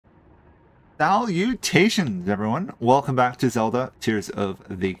Salutations, everyone. Welcome back to Zelda Tears of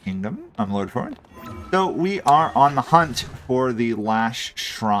the Kingdom. I'm Lord Ford. So we are on the hunt for the last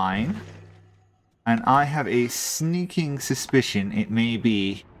shrine. And I have a sneaking suspicion it may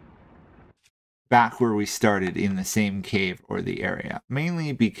be back where we started in the same cave or the area.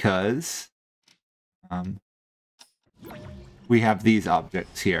 Mainly because we have these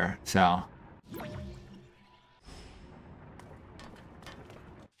objects here, so...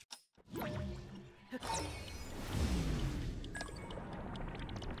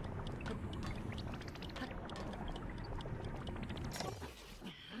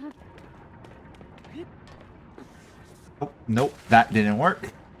 Oh, nope, that didn't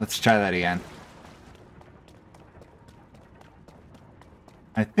work. Let's try that again.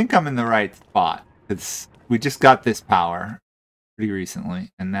 I think I'm in the right spot. We just got this power pretty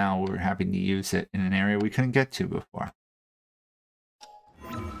recently, and now we're having to use it in an area we couldn't get to before.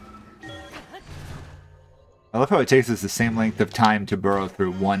 I love how it takes us the same length of time to burrow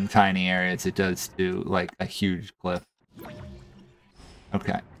through one tiny area as it does to, like, a huge cliff.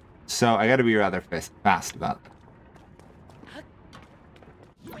 Okay, so I gotta be rather fast about this.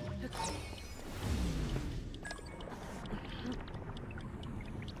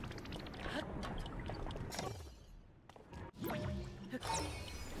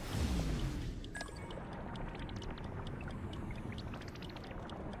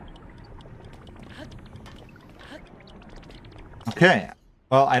 Okay,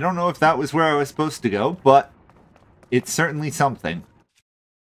 well, I don't know if that was where I was supposed to go, but it's certainly something.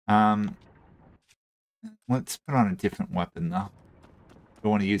 Let's put on a different weapon, though. I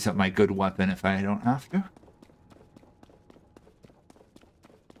don't want to use up my good weapon if I don't have to.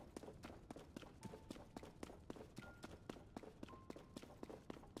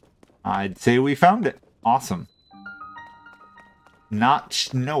 I'd say we found it. Awesome.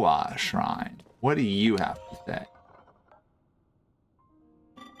 Noa Shrine. What do you have to say?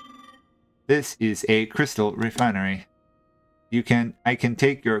 This is a crystal refinery. I can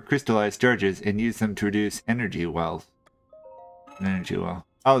take your crystallized charges and use them to reduce energy wells. An energy well.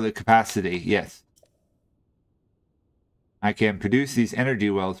 Oh, the capacity, yes. I can produce these energy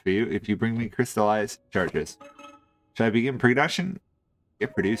wells for you if you bring me crystallized charges. Should I begin production?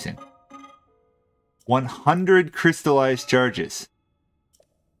 Get producing. 100 crystallized charges.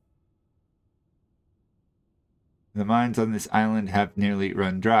 The mines on this island have nearly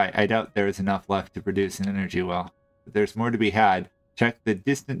run dry. I doubt there is enough left to produce an energy well. But there's more to be had. Check the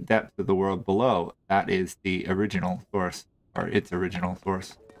distant depths of the world below. That is the original source. Or its original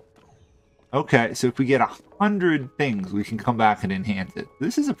source. Okay, so if we get 100 things, we can come back and enhance it.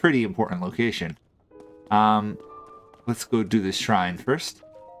 This is a pretty important location. Let's go do this shrine first.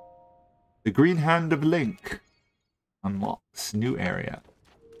 The Green Hand of Link unlocks new area.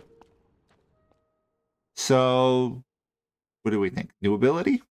 So, what do we think? New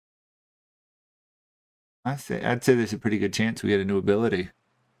ability? I'd say there's a pretty good chance we get a new ability.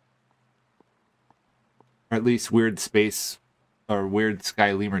 Or at least weird space, or weird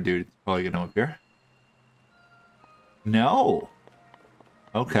sky lemur dude is probably going to appear. No!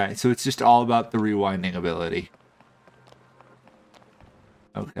 Okay, so it's just all about the rewinding ability.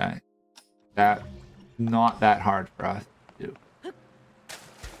 Okay. That's not that hard for us to do.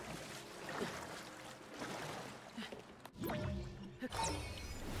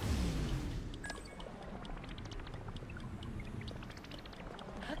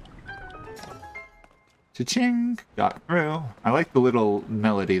 Cha-ching! Got through. I like the little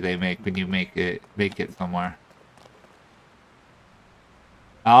melody they make when you make it somewhere.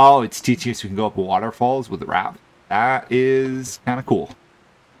 Oh, it's teaching us we can go up waterfalls with a raft. That is kind of cool.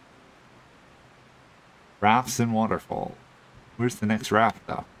 Rafts and waterfall. Where's the next raft,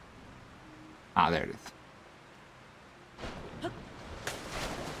 though? Ah, there it is.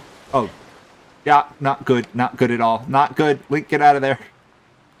 Oh. Yeah, not good. Not good at all. Not good. Link, get out of there.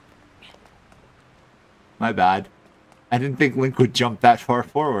 My bad. I didn't think Link would jump that far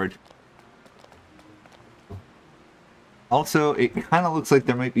forward. Also, it kind of looks like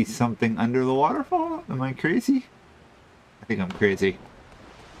there might be something under the waterfall. Am I crazy? I think I'm crazy.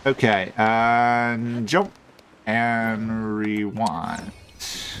 Okay, and jump. And rewind.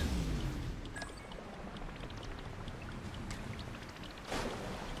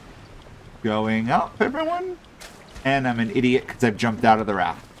 Going up, everyone. And I'm an idiot because I've jumped out of the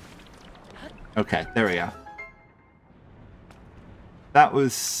raft. Okay, there we go. That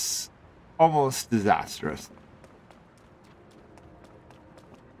was almost disastrous.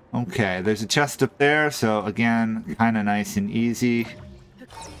 Okay, there's a chest up there, so again, kind of nice and easy.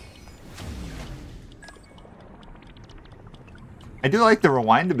 I do like the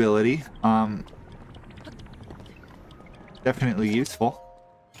rewind ability. Definitely useful.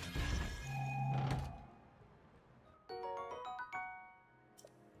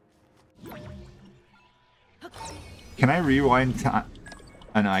 Can I rewind time?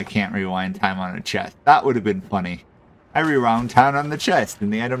 Oh no, I can't rewind time on a chest. That would have been funny. I rewound time on the chest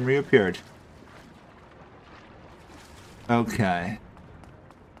and the item reappeared. Okay.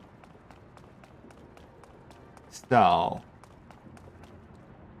 So.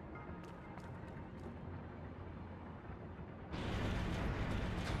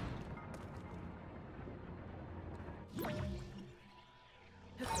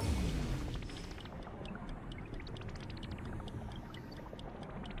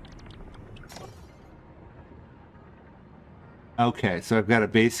 Okay, so I've got to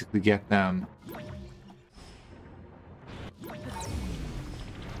basically get them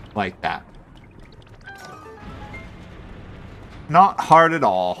like that. Not hard at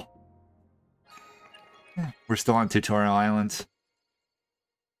all. We're still on Tutorial Islands.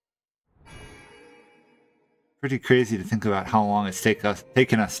 Pretty crazy to think about how long it's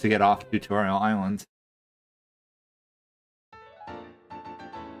taken us to get off Tutorial Islands.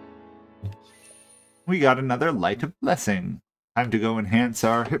 We got another Light of Blessing. Time to go enhance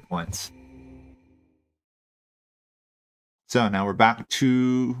our hit points. So now we're back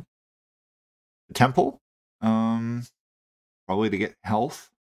to the temple. Probably to get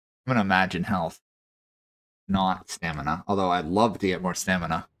health. I'm gonna imagine health, not stamina. Although I'd love to get more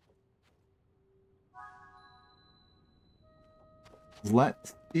stamina.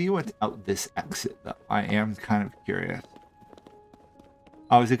 Let's see what's out this exit, though. I am kind of curious.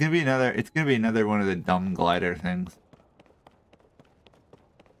 Oh, is it gonna be another? It's gonna be another one of the dumb glider things.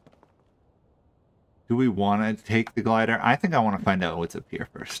 Do we want to take the glider? I think I want to find out what's up here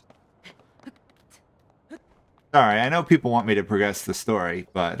first. Sorry, I know people want me to progress the story,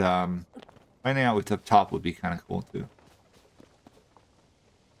 but finding out what's up top would be kind of cool too.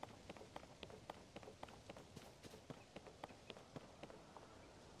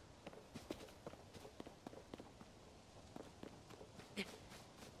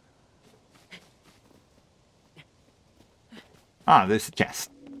 Ah, there's a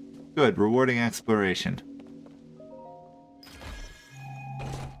chest. Good, rewarding exploration.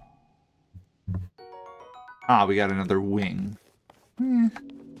 Ah, we got another wing.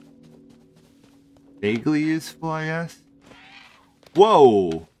 Vaguely useful, I guess.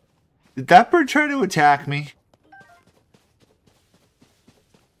 Whoa! Did that bird try to attack me?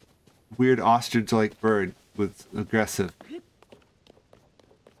 Weird ostrich-like bird was aggressive.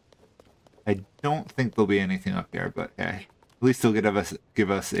 I don't think there'll be anything up here, but hey. At least they'll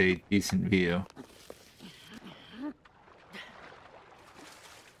give us a decent view.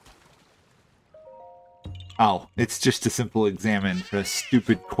 Oh, it's just a simple examine for a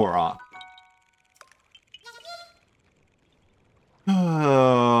stupid Korok.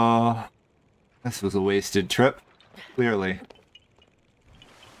 Oh, this was a wasted trip, clearly.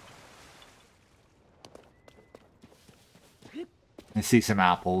 I see some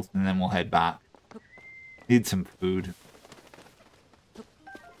apples, and then we'll head back. Need some food.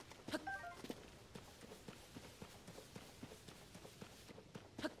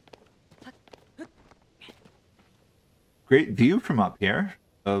 Great view from up here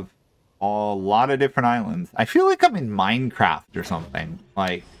of a lot of different islands. I feel like I'm in Minecraft or something,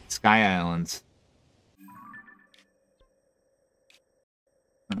 like Sky Islands.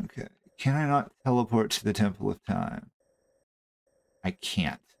 Okay, can I not teleport to the Temple of Time? I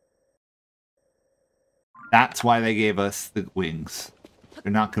can't. That's why they gave us the wings.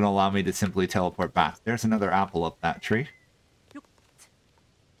 They're not going to allow me to simply teleport back. There's another apple up that tree.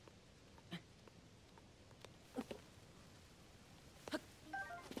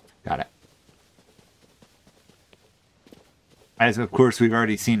 Got it. As of course we've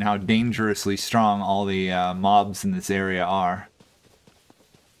already seen how dangerously strong all the mobs in this area are.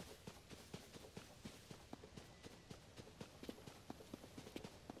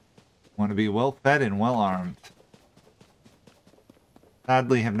 Want to be well fed and well armed.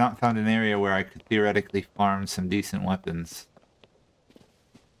 Sadly, have not found an area where I could theoretically farm some decent weapons.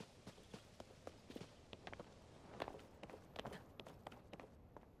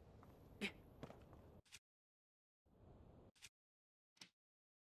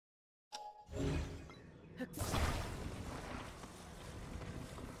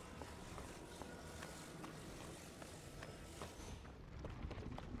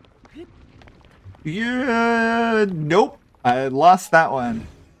 Yeah, nope. I lost that one.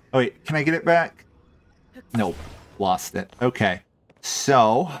 Oh wait, can I get it back? Nope, lost it. Okay,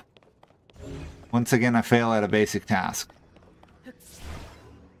 so once again I fail at a basic task.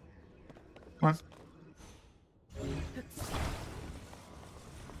 Come on.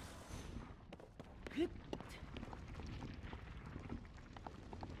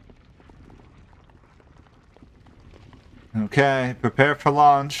 Okay, prepare for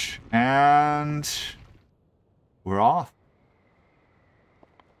launch, and we're off.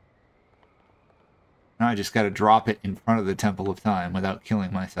 Now I just gotta drop it in front of the Temple of Time without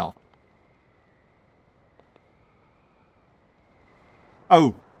killing myself.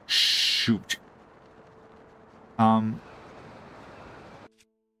 Oh, shoot. I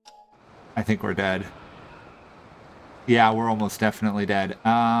think we're dead. Yeah, we're almost definitely dead.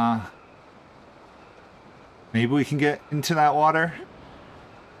 Maybe we can get into that water?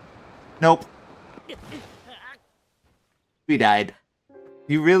 Nope. We died.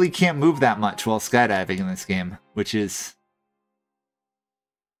 You really can't move that much while skydiving in this game, which is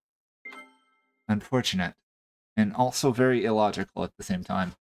unfortunate. And also very illogical at the same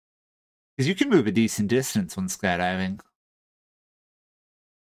time. Because you can move a decent distance when skydiving.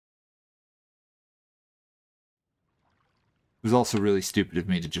 It was also really stupid of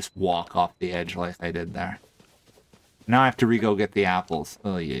me to just walk off the edge like I did there. Now I have to re-go get the apples.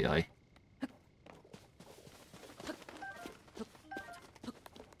 Oy, oy, oy.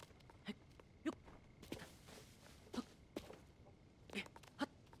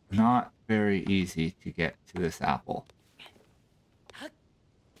 Not very easy to get to this apple.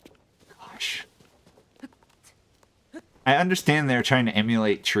 Gosh. I understand they're trying to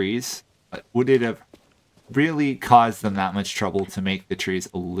emulate trees, but would it have really caused them that much trouble to make the trees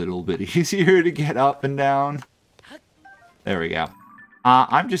a little bit easier to get up and down? There we go.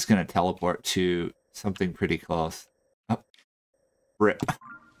 I'm just going to teleport to something pretty close. Oh, rip.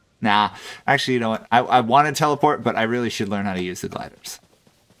 Nah, actually, you know what? I want to teleport, but I really should learn how to use the gliders.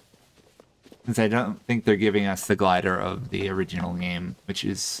 Since I don't think they're giving us the glider of the original game, which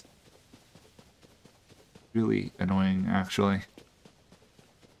is really annoying, actually.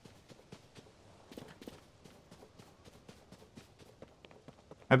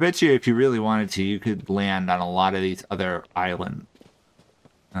 I bet you if you really wanted to, you could land on a lot of these other islands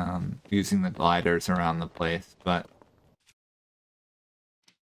using the gliders around the place, but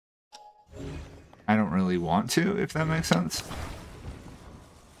I don't really want to, if that makes sense.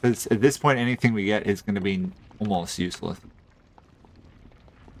 Because at this point, anything we get is going to be almost useless.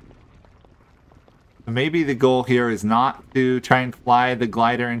 Maybe the goal here is not to try and fly the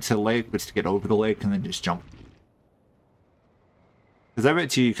glider into the lake, but to get over the lake and then just jump. Because I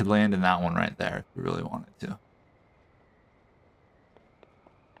bet you could land in that one right there if you really wanted to.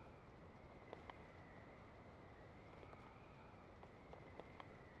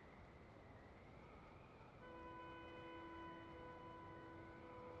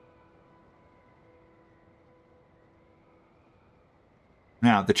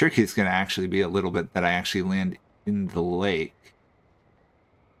 Now, the trick is going to actually be a little bit that I actually land in the lake,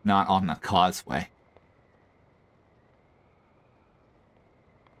 not on the causeway.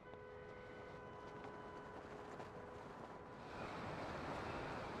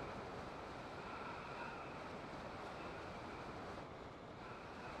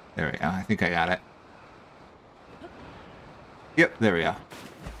 There we go. I think I got it. Yep, there we go.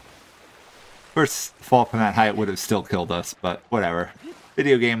 First fall from that height would have still killed us, but whatever.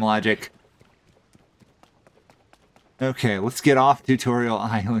 Video game logic. Okay, let's get off Tutorial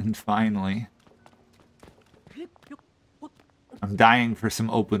Island finally. I'm dying for some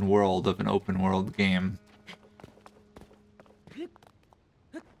open world of an open world game.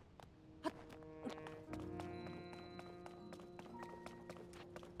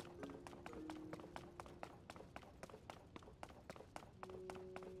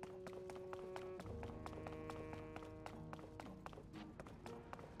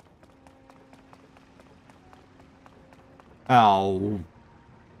 Oh.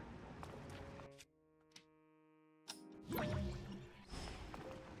 Kind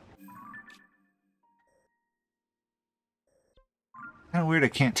of weird I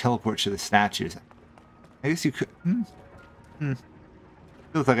can't teleport to the statues. I guess you could...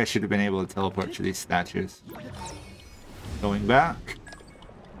 Feels like I should have been able to teleport to these statues. Going back.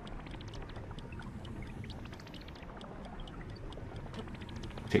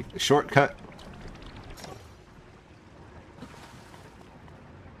 Take the shortcut.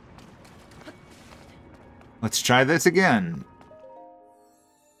 Let's try this again.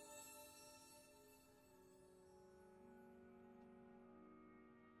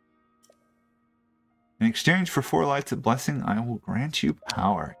 In exchange for 4 lights of blessing, I will grant you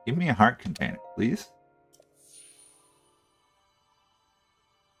power. Give me a heart container, please.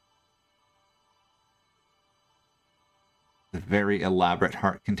 The very elaborate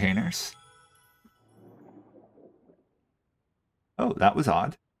heart containers. Oh, that was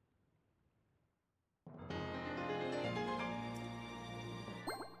odd.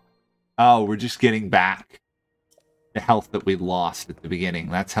 Oh, we're just getting back the health that we lost at the beginning.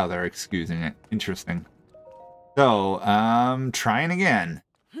 That's how they're excusing it. Interesting. So, trying again.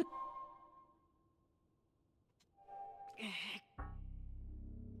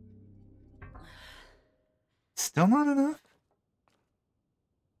 Still not enough?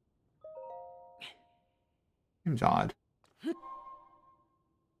 Seems odd.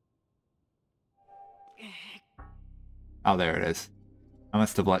 Oh, there it is. I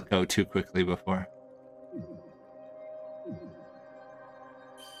must have let go too quickly before.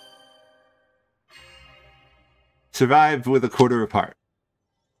 Survived with a quarter apart.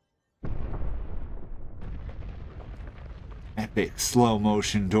 Epic slow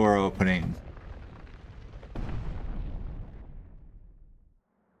motion door opening.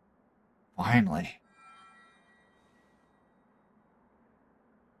 Finally.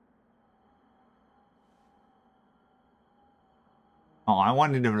 Oh, I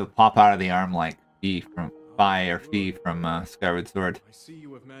wanted him to pop out of the arm like Fi or Fi from Skyward Sword. I see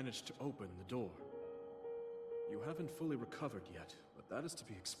you have managed to open the door. You haven't fully recovered yet, but that is to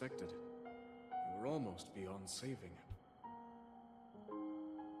be expected. You were almost beyond saving.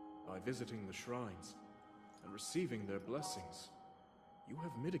 By visiting the shrines and receiving their blessings, you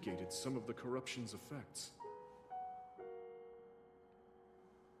have mitigated some of the corruption's effects.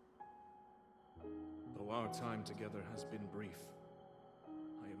 Though our time together has been brief,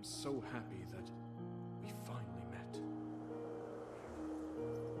 I am so happy that we finally met.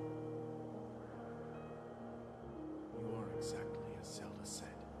 You are exactly as Zelda said.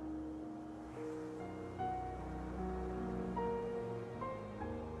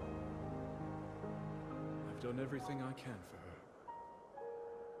 I've done everything I can for her.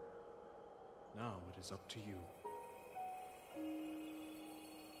 Now it is up to you.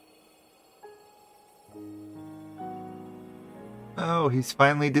 Oh, he's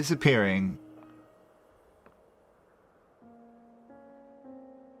finally disappearing.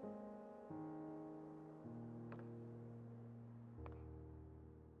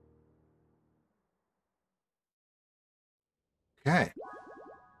 Okay.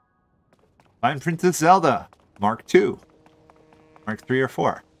 Find Princess Zelda. Mark 2. Mark 3 or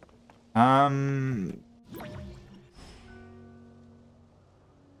 4.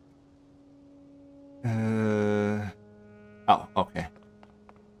 Oh, okay.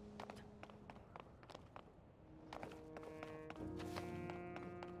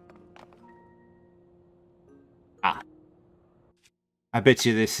 Ah. I bet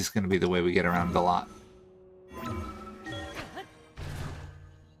you this is going to be the way we get around a lot.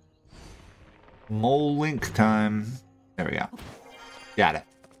 Mole link time. There we go. Got it.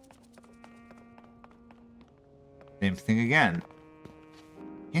 Same thing again.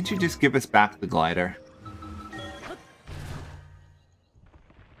 Can't you just give us back the glider?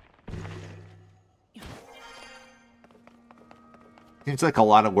 Seems like a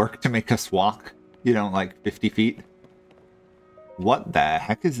lot of work to make us walk, you know, like 50 feet. What the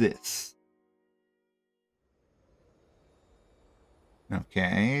heck is this?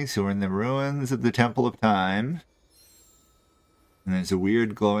 Okay, so we're in the ruins of the Temple of Time. And there's a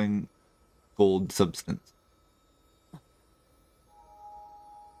weird glowing gold substance.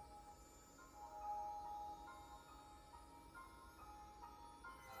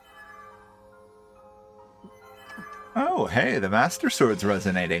 Oh, hey, the Master Sword's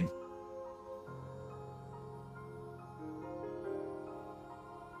resonating.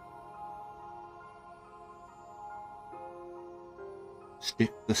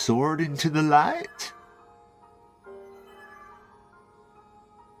 Stick the sword into the light.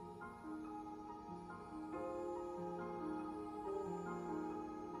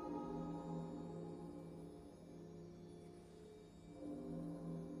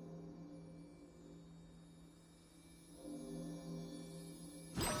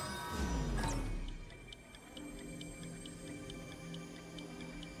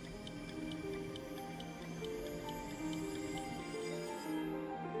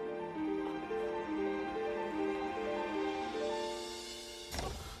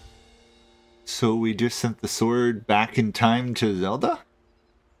 So we just sent the sword back in time to Zelda?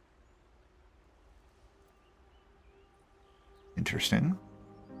 Interesting.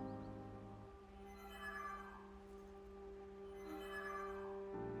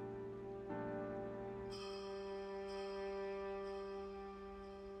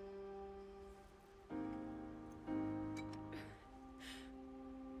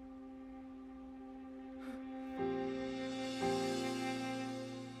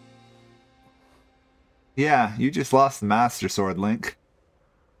 Yeah, you just lost the Master Sword, Link.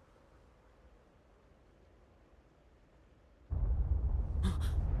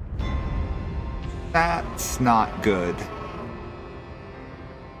 That's not good.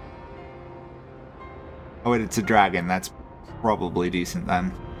 Oh wait, it's a dragon. That's probably decent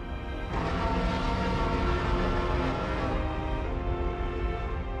then.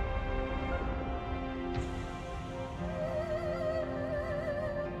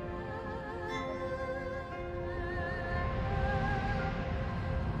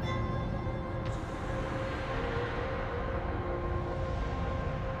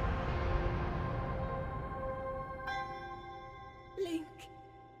 Link.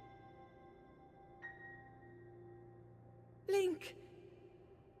 Link.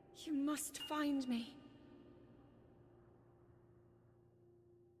 You must find me.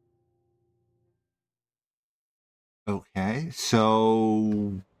 Okay,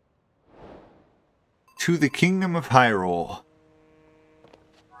 so to the Kingdom of Hyrule.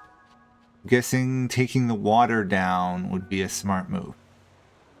 I'm guessing taking the water down would be a smart move.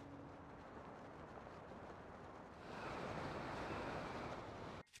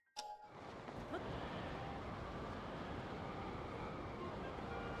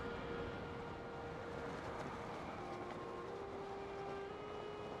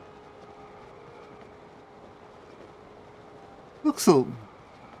 Looks a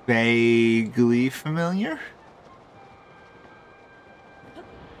vaguely familiar.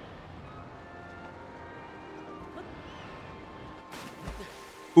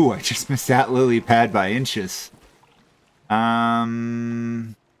 Ooh, I just missed that lily pad by inches.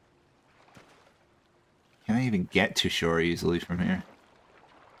 Can I even get to shore easily from here?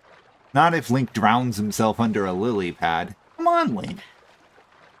 Not if Link drowns himself under a lily pad. Come on, Link.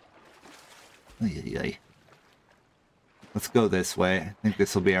 Ay, ay, ay. Let's go this way. I think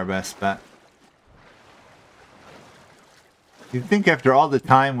this will be our best bet. You'd think after all the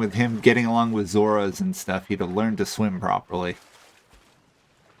time with him getting along with Zoras and stuff, he'd have learned to swim properly.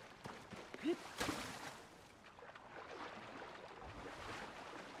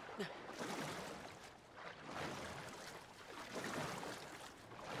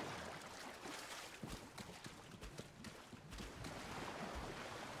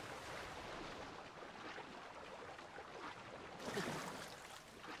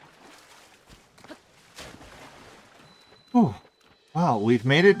 Oh, wow, we've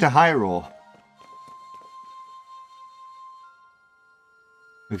made it to Hyrule.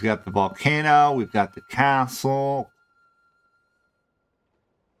 We've got the volcano, we've got the castle.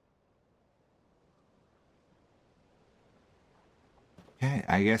 Okay,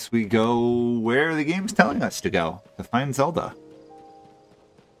 I guess we go where the game's telling us to go, to find Zelda.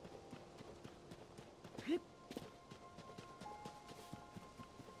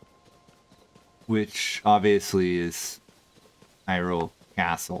 Which obviously is Hyrule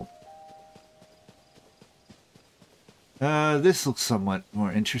Castle. This looks somewhat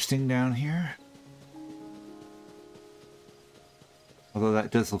more interesting down here. Although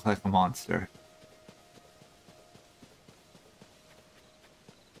that does look like a monster.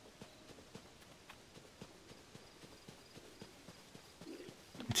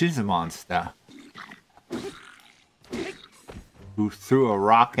 It is a monster. Who threw a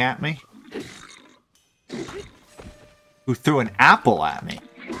rock at me? Who threw an apple at me?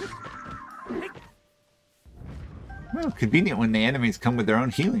 Well, convenient when the enemies come with their own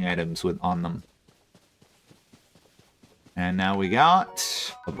healing items on them. And now we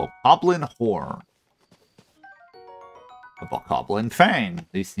got a Bokoblin Horn. A Bokoblin Fang.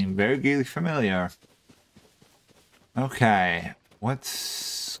 These seem very familiar. Okay,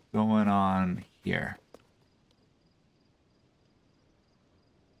 what's going on here?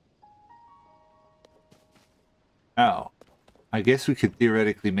 Oh, I guess we could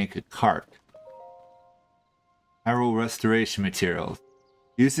theoretically make a cart. Hyrule Restoration Materials.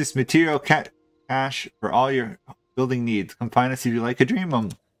 Use this material cache for all your building needs. Come find us if you like a dream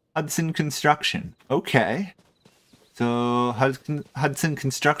them. Hudson Construction. Okay. So Hudson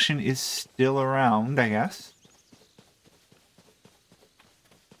Construction is still around, I guess.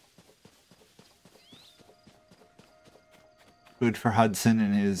 Good for Hudson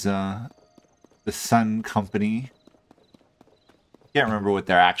and his the Sun Company. Can't remember what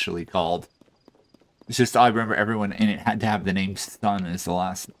they're actually called. It's just I remember everyone in it had to have the name Sun as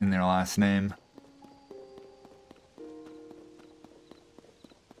in their last name.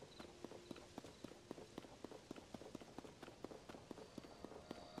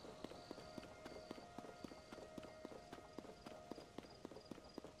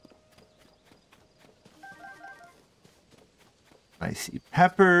 Spicy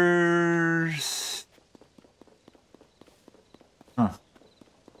peppers.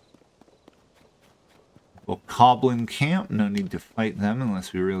 bokoblin camp. No need to fight them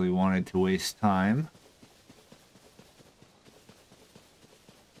unless we really wanted to waste time.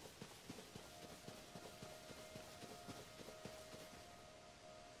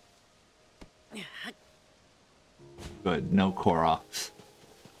 Good, no Koroks.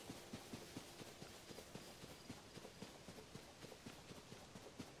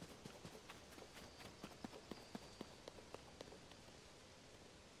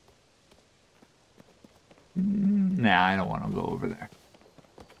 Nah, I don't want to go over there.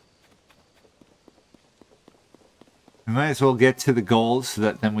 We might as well get to the goals so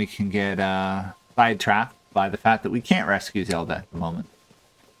that then we can get sidetracked by the fact that we can't rescue Zelda at the moment.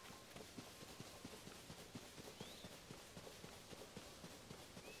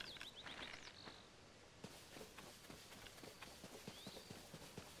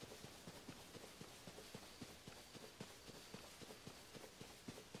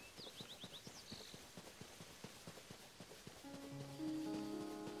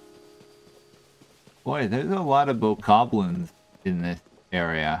 Boy, there's a lot of bokoblins in this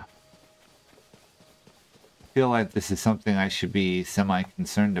area. I feel like this is something I should be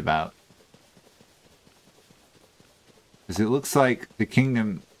semi-concerned about. Because it looks like the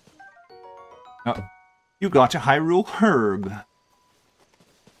kingdom... Oh, you got a Hyrule herb!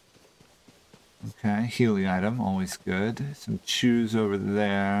 Okay, healing item, always good. Some chews over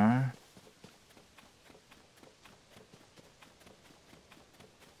there.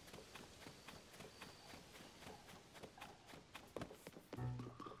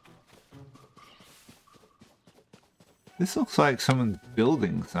 This looks like someone's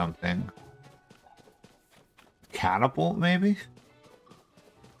building something. Catapult, maybe?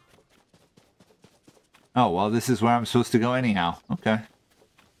 Oh, well, this is where I'm supposed to go anyhow. Okay.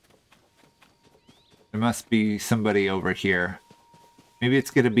 There must be somebody over here. Maybe it's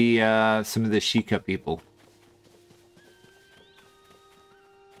going to be some of the Sheikah people.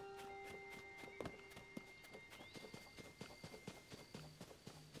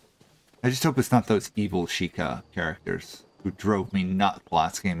 I just hope it's not those evil Sheikah characters who drove me nuts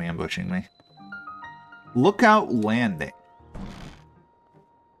last game ambushing me. Lookout Landing.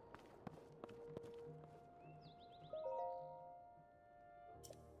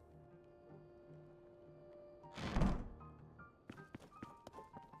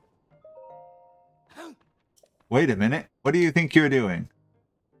 Wait a minute. What do you think you're doing?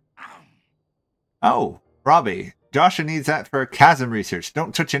 Oh, Robbie. Joshua needs that for chasm research.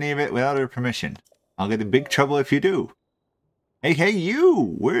 Don't touch any of it without her permission. I'll get in big trouble if you do. Hey,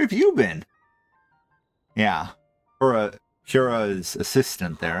 you! Where have you been? Yeah. Pura's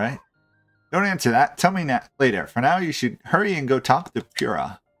assistant there, right? Don't answer that. Tell me later. For now, you should hurry and go talk to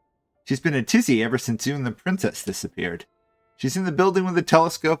Pura. She's been a tizzy ever since you and the princess disappeared. She's in the building with the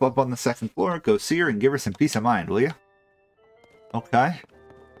telescope up on the second floor. Go see her and give her some peace of mind, will you? Okay.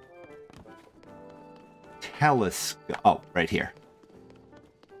 Telescope. Oh, right here.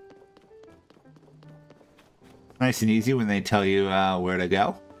 Nice and easy when they tell you where to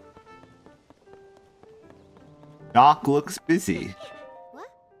go. Doc looks busy. What?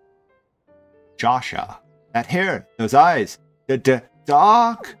 Joshua. That hair. Those eyes.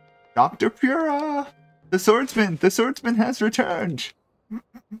 Doc! Dr. Pura! The swordsman! The swordsman has returned!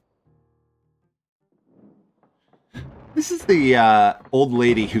 This is the old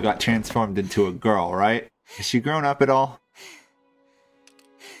lady who got transformed into a girl, right? Has she grown up at all?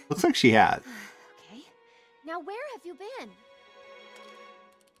 Looks like she has. Okay. Now where have you been?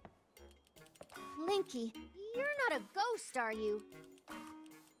 Linky, you're not a ghost, are you?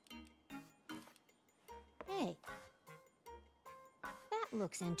 Hey. That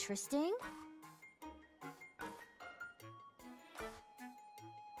looks interesting.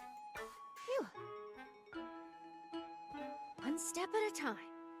 Phew. One step at a time.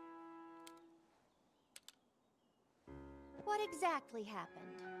 What exactly happened?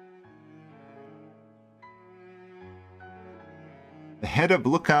 The head of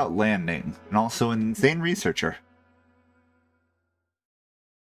Lookout Landing, and also an insane researcher.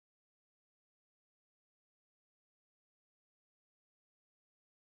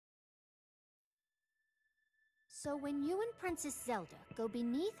 So when you and Princess Zelda go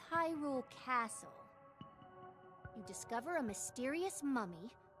beneath Hyrule Castle, you discover a mysterious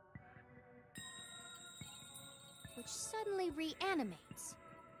mummy which suddenly reanimates.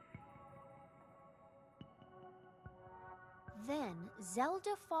 Then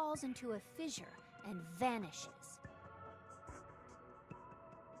Zelda falls into a fissure and vanishes.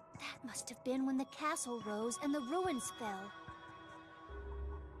 That must have been when the castle rose and the ruins fell.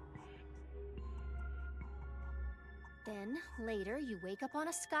 Then, later, you wake up on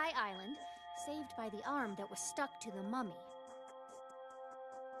a sky island, saved by the arm that was stuck to the mummy.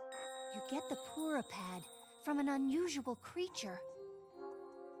 You get the Purapad from an unusual creature.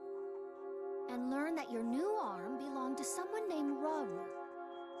 And learn that your new arm belonged to someone named Rauru.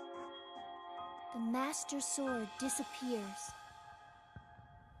 The Master Sword disappears.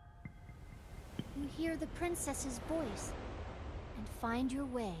 You hear the princess's voice and find your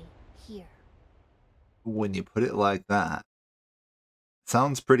way here. When you put it like that,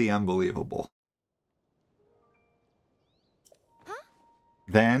 sounds pretty unbelievable. Huh?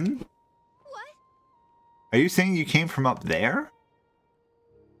 Then? What? Are you saying you came from up there?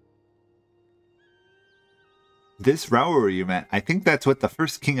 This Rauru you met, I think that's what the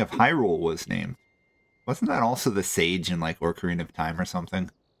first king of Hyrule was named. Wasn't that also the sage in like Ocarina of Time or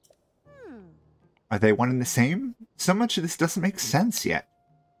something? Are they one and the same? So much of this doesn't make sense yet.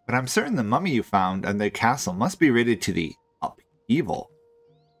 But I'm certain the mummy you found and the castle must be related to the upheaval.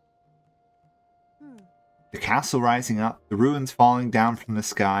 The castle rising up, the ruins falling down from the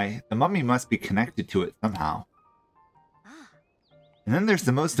sky. The mummy must be connected to it somehow. And then there's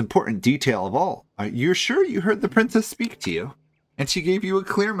the most important detail of all. Are you sure you heard the princess speak to you? And she gave you a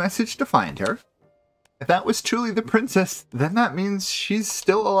clear message to find her? If that was truly the princess, then that means she's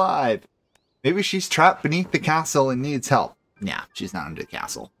still alive. Maybe she's trapped beneath the castle and needs help. Nah, she's not under the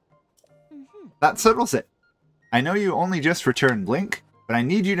castle. That settles it. I know you only just returned, Link, but I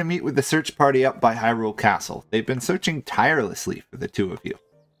need you to meet with the search party up by Hyrule Castle. They've been searching tirelessly for the two of you.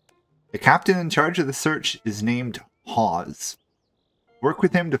 The captain in charge of the search is named Hawes. Work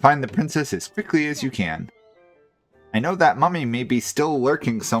with him to find the princess as quickly as you can. I know that mummy may be still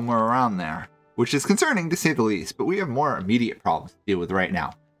lurking somewhere around there, which is concerning to say the least, but we have more immediate problems to deal with right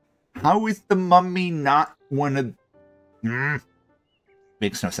now. How is the mummy not one of...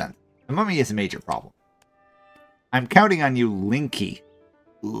 Makes no sense. The mummy is a major problem. I'm counting on you, Linky.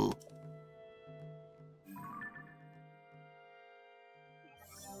 Ugh.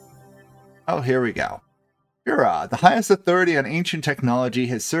 Oh, here we go. Pura, the highest authority on ancient technology,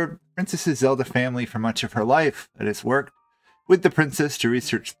 has served Princess Zelda family for much of her life. It has worked with the princess to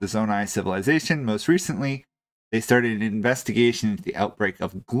research the Zonai civilization. Most recently, they started an investigation into the outbreak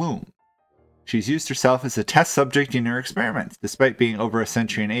of gloom. She's used herself as a test subject in her experiments. Despite being over a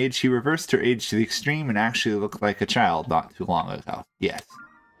century in age, she reversed her age to the extreme and actually looked like a child not too long ago. Yes.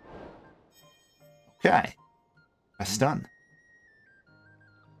 Okay. That's done.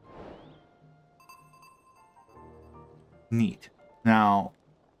 Neat. Now,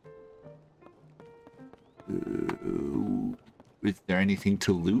 is there anything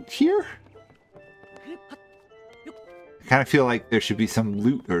to loot here? I kind of feel like there should be some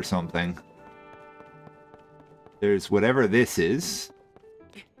loot or something. There's whatever this is.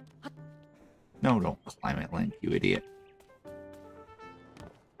 No, don't climb it, Link, you idiot.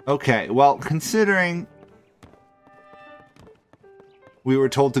 Okay, well, considering we were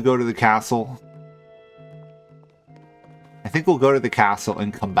told to go to the castle, I think we'll go to the castle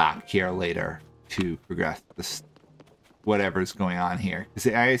and come back here later to progress this, whatever's going on here.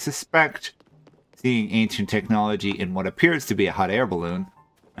 Because I suspect seeing ancient technology in what appears to be a hot air balloon,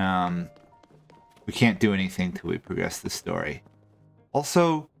 we can't do anything till we progress the story.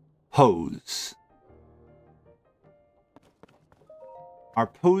 Also, pose. Are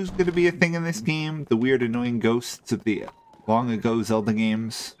pose going to be a thing in this game? The weird, annoying ghosts of the long ago Zelda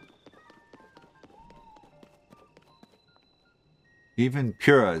games? Even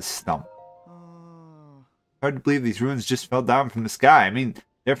Pura's stump. Hard to believe these ruins just fell down from the sky. I mean,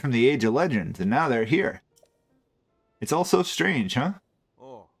 they're from the Age of Legends, and now they're here. It's all so strange, huh?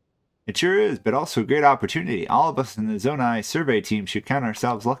 It sure is, but also a great opportunity. All of us in the Zonai survey team should count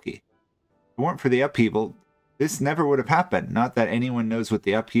ourselves lucky. If it weren't for the upheaval, this never would have happened. Not that anyone knows what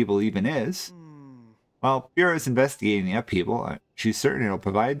the upheaval even is. While Pura is investigating the upheaval, she's certain it'll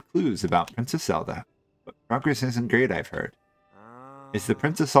provide clues about Princess Zelda. But progress isn't great, I've heard. Is the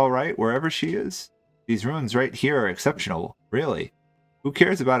princess alright wherever she is? These ruins right here are exceptional, really. Who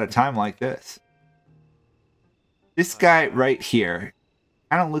cares about a time like this? This guy right here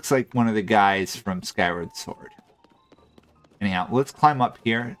kind of looks like one of the guys from Skyward Sword. Anyhow, let's climb up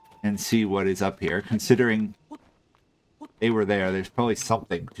here and see what is up here. Considering they were there, there's probably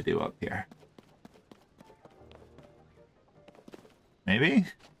something to do up here. Maybe?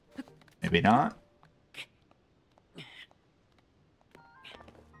 Maybe not.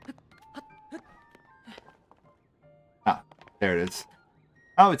 Ah, there it is.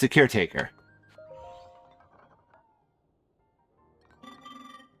 Oh, it's a caretaker.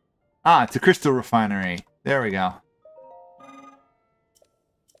 Ah, it's a crystal refinery. There we go.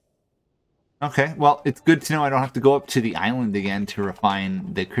 Okay, well, it's good to know I don't have to go up to the island again to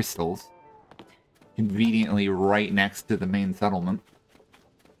refine the crystals. conveniently right next to the main settlement.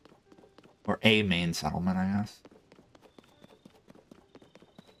 Or a main settlement, I guess.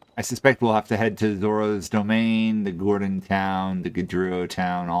 I suspect we'll have to head to Zora's Domain, the Gordon Town, the Gadruo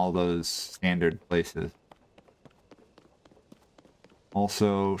Town, all those standard places.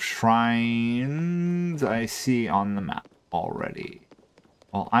 Also, shrines I see on the map already.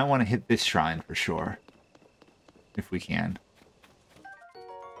 Well, I want to hit this shrine for sure. If we can.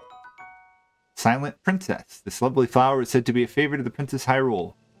 Silent Princess. This lovely flower is said to be a favorite of the Princess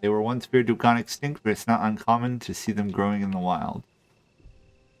Hyrule. They were once feared to have gone extinct, but it's not uncommon to see them growing in the wild.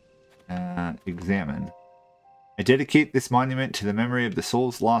 Examine. I dedicate this monument to the memory of the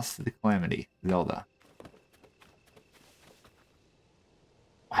souls lost to the calamity. Zelda.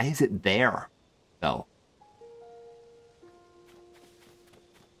 Why is it there, though?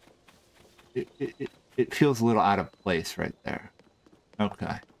 It feels a little out of place right there.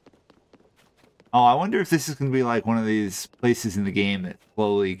 Okay. Oh, I wonder if this is going to be like one of these places in the game that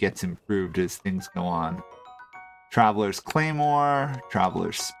slowly gets improved as things go on. Traveler's Claymore,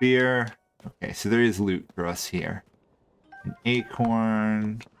 Traveler's Spear. Okay, so there is loot for us here. An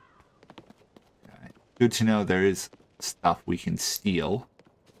acorn. Okay. Good to know there is stuff we can steal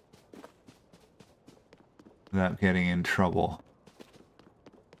without getting in trouble.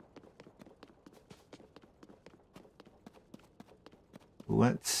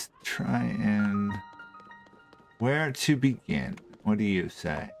 Let's try and... Where to begin? What do you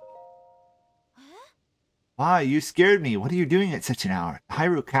say? Ah, you scared me. What are you doing at such an hour? The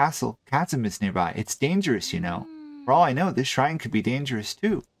Hyrule Castle chasm is nearby. It's dangerous, you know. For all I know, this shrine could be dangerous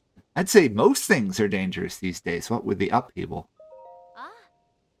too. I'd say most things are dangerous these days, what with the upheaval.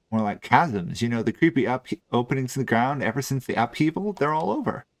 More like chasms, you know, the creepy openings in the ground ever since the upheaval, they're all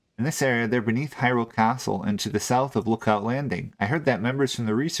over. In this area, they're beneath Hyrule Castle and to the south of Lookout Landing. I heard that members from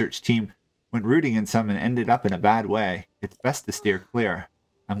the research team went rooting in some and ended up in a bad way. It's best to steer clear.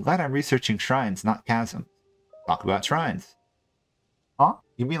 I'm glad I'm researching shrines, not chasms. Talk about shrines. Huh?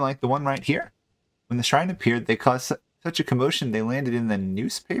 You mean like the one right here? When the shrine appeared, they caused such a commotion they landed in the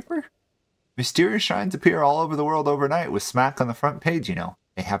newspaper? Mysterious shrines appear all over the world overnight with smack on the front page, you know.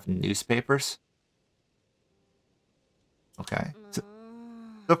 They have newspapers? Okay.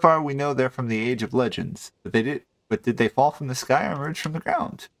 So far, we know they're from the Age of Legends. But did they fall from the sky or emerge from the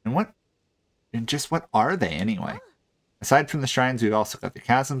ground? And just what are they anyway? Aside from the shrines, we've also got the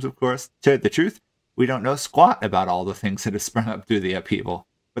chasms, of course. To tell you the truth, we don't know squat about all the things that have sprung up through the upheaval.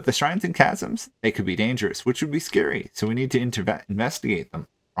 But the shrines and chasms, they could be dangerous, which would be scary. So we need to investigate them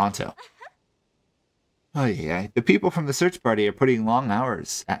pronto. Oh yeah, the people from the search party are putting long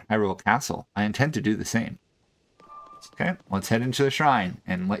hours at Hyrule Castle. I intend to do the same. Okay, let's head into the shrine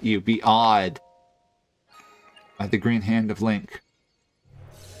and let you be awed by the green hand of Link.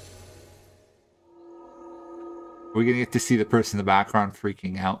 We're going to get to see the person in the background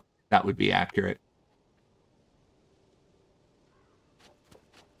freaking out. That would be accurate.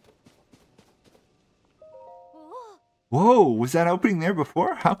 Whoa, was that opening there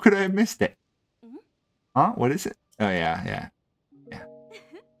before? How could I have missed it? Huh? What is it? Oh, yeah.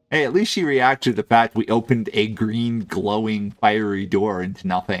 Hey, at least she reacted to the fact we opened a green, glowing, fiery door into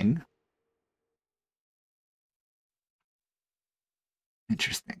nothing.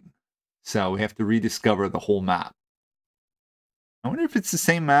 Interesting. So we have to rediscover the whole map. I wonder if it's the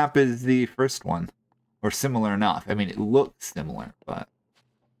same map as the first one. Or similar enough. I mean, it looks similar, but...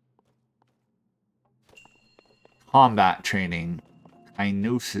 Combat training.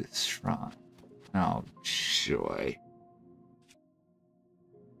 Kinosis Shrine. Oh, joy.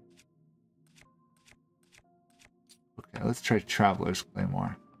 Okay, let's try Traveler's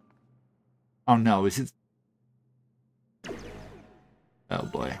Claymore. Oh no, is it... Oh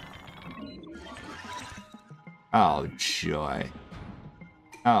boy. Oh, joy.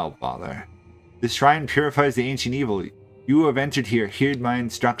 Oh, bother. This shrine purifies the ancient evil. You who have entered here, heed my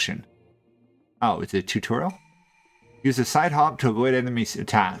instruction. Oh, is it a tutorial? Use a side hop to avoid enemy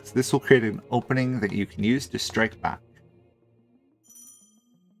attacks. This will create an opening that you can use to strike back.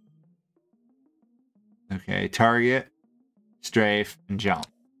 Okay, target, strafe, and jump.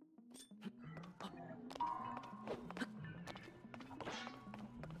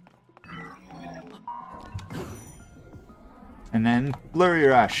 And then Flurry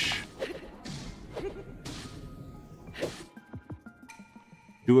Rush.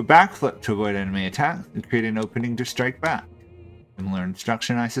 Do a backflip to avoid enemy attacks and create an opening to strike back. Similar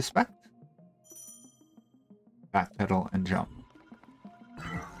instruction, I suspect. Backpedal and jump.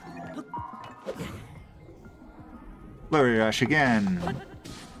 Flurry Rush again.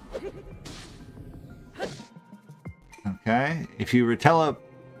 Okay, if you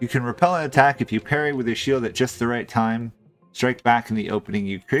You can repel an attack if you parry with your shield at just the right time. Strike back in the opening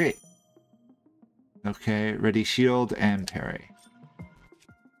you create. Okay, ready shield and parry.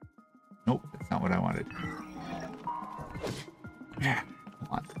 Nope, that's not what I wanted. Yeah, come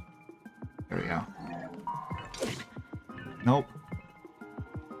on. There we go. Nope.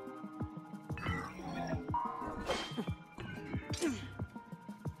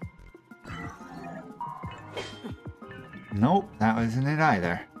 Nope, that wasn't it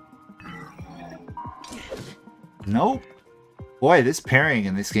either. Nope. Boy, this parrying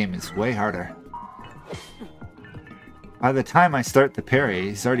in this game is way harder. By the time I start the parry,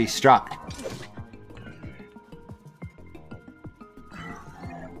 he's already struck.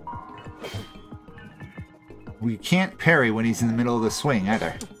 We can't parry when he's in the middle of the swing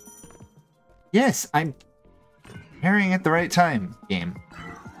either. Yes, I'm parrying at the right time, game.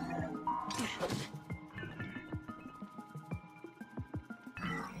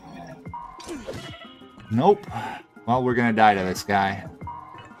 Nope. Well, we're gonna die to this guy.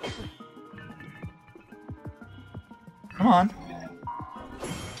 Come on.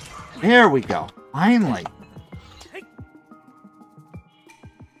 There we go. Finally.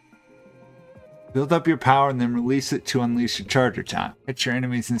 Build up your power and then release it to unleash your charge attack. Hit your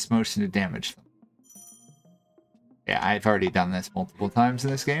enemies in this motion to damage them. Yeah, I've already done this multiple times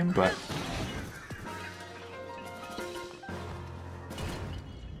in this game, but...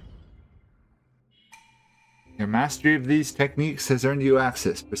 Your mastery of these techniques has earned you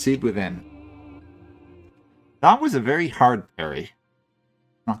access. Proceed within. That was a very hard parry.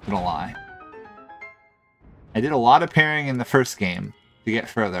 Not gonna lie. I did a lot of parrying in the first game to get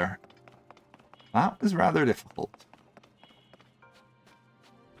further. That was rather difficult.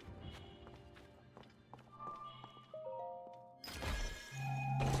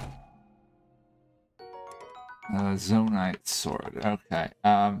 Zonite sword. Okay.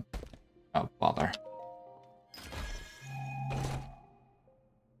 Oh, bother.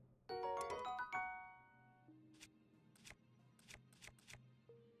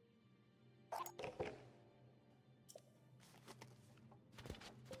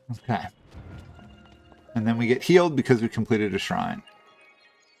 Okay. And then we get healed because we completed a shrine.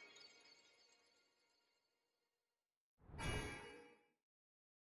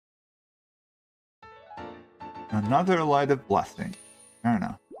 Another light of blessing. Fair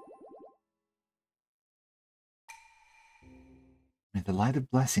enough. May the light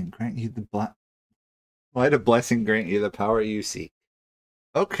of blessing grant you the light of blessing grant you the power you seek.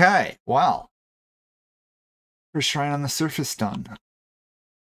 Okay, well. First shrine on the surface done.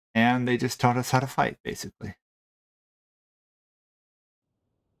 And they just taught us how to fight, basically.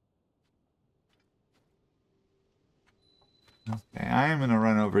 Okay, I am going to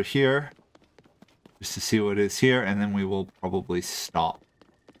run over here just to see what is here, and then we will probably stop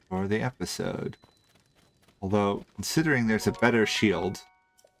for the episode. Although, considering there's a better shield,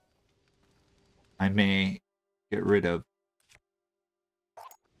 I may get rid of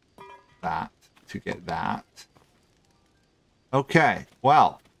that to get that. Okay,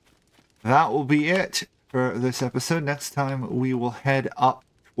 well. That will be it for this episode. Next time, we will head up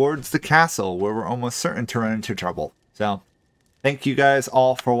towards the castle, where we're almost certain to run into trouble. So, thank you guys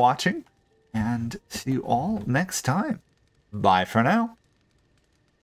all for watching, and see you all next time. Bye for now.